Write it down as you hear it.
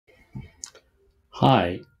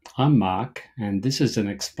Hi, I'm Mark, and this is an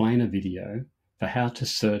explainer video for how to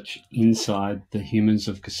search inside the Humans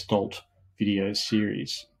of Gestalt video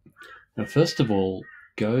series. Now, first of all,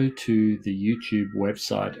 go to the YouTube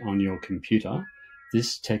website on your computer.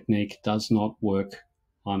 This technique does not work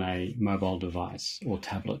on a mobile device or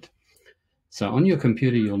tablet. So on your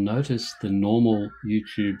computer, you'll notice the normal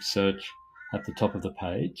YouTube search at the top of the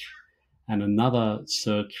page and another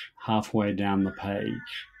search halfway down the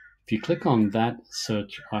page. If you click on that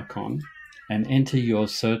search icon and enter your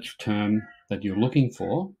search term that you're looking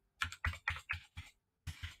for,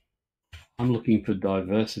 I'm looking for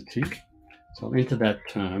diversity, so I'll enter that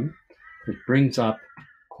term. It brings up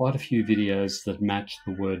quite a few videos that match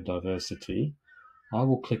the word diversity. I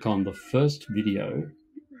will click on the first video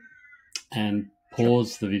and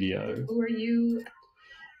pause the video. Who are you?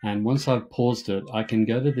 And once I've paused it, I can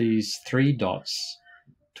go to these three dots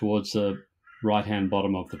towards the right-hand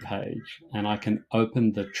bottom of the page, and I can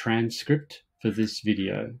open the transcript for this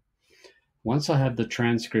video. Once I have the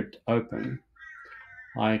transcript open,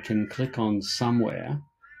 I can click on somewhere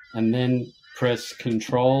and then press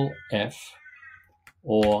Control F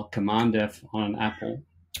or Command F on an Apple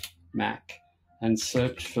Mac and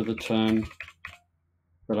search for the term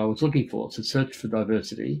that I was looking for. So search for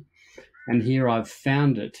diversity. And here I've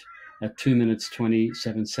found it at 2 minutes,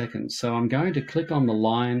 27 seconds. So I'm going to click on the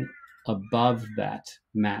line above that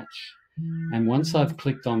match. And once I've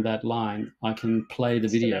clicked on that line, I can play the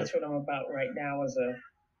video. So that's what I'm about right now as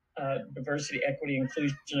a diversity, equity,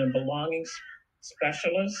 inclusion, and belonging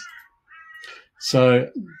specialist. So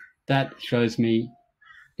that shows me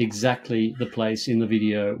exactly the place in the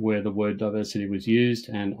video where the word diversity was used,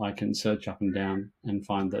 and I can search up and down and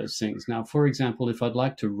find those things. Now, for example, if I'd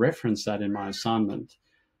like to reference that in my assignment,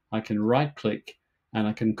 I can right click and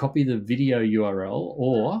I can copy the video URL,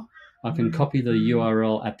 or I can copy the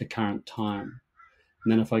URL at the current time.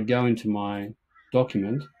 And then if I go into my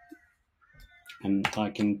document and I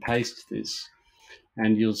can paste this,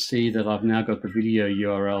 and you'll see that I've now got the video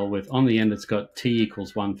URL with, on the end, it's got t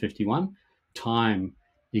equals 151, time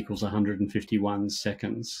equals 151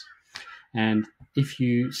 seconds. And if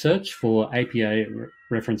you search for APA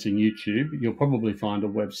referencing YouTube, you'll probably find a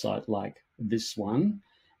website like this one,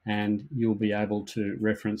 and you'll be able to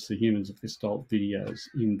reference the Humans of Gestalt videos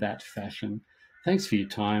in that fashion. Thanks for your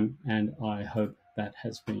time, and I hope that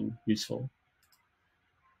has been useful.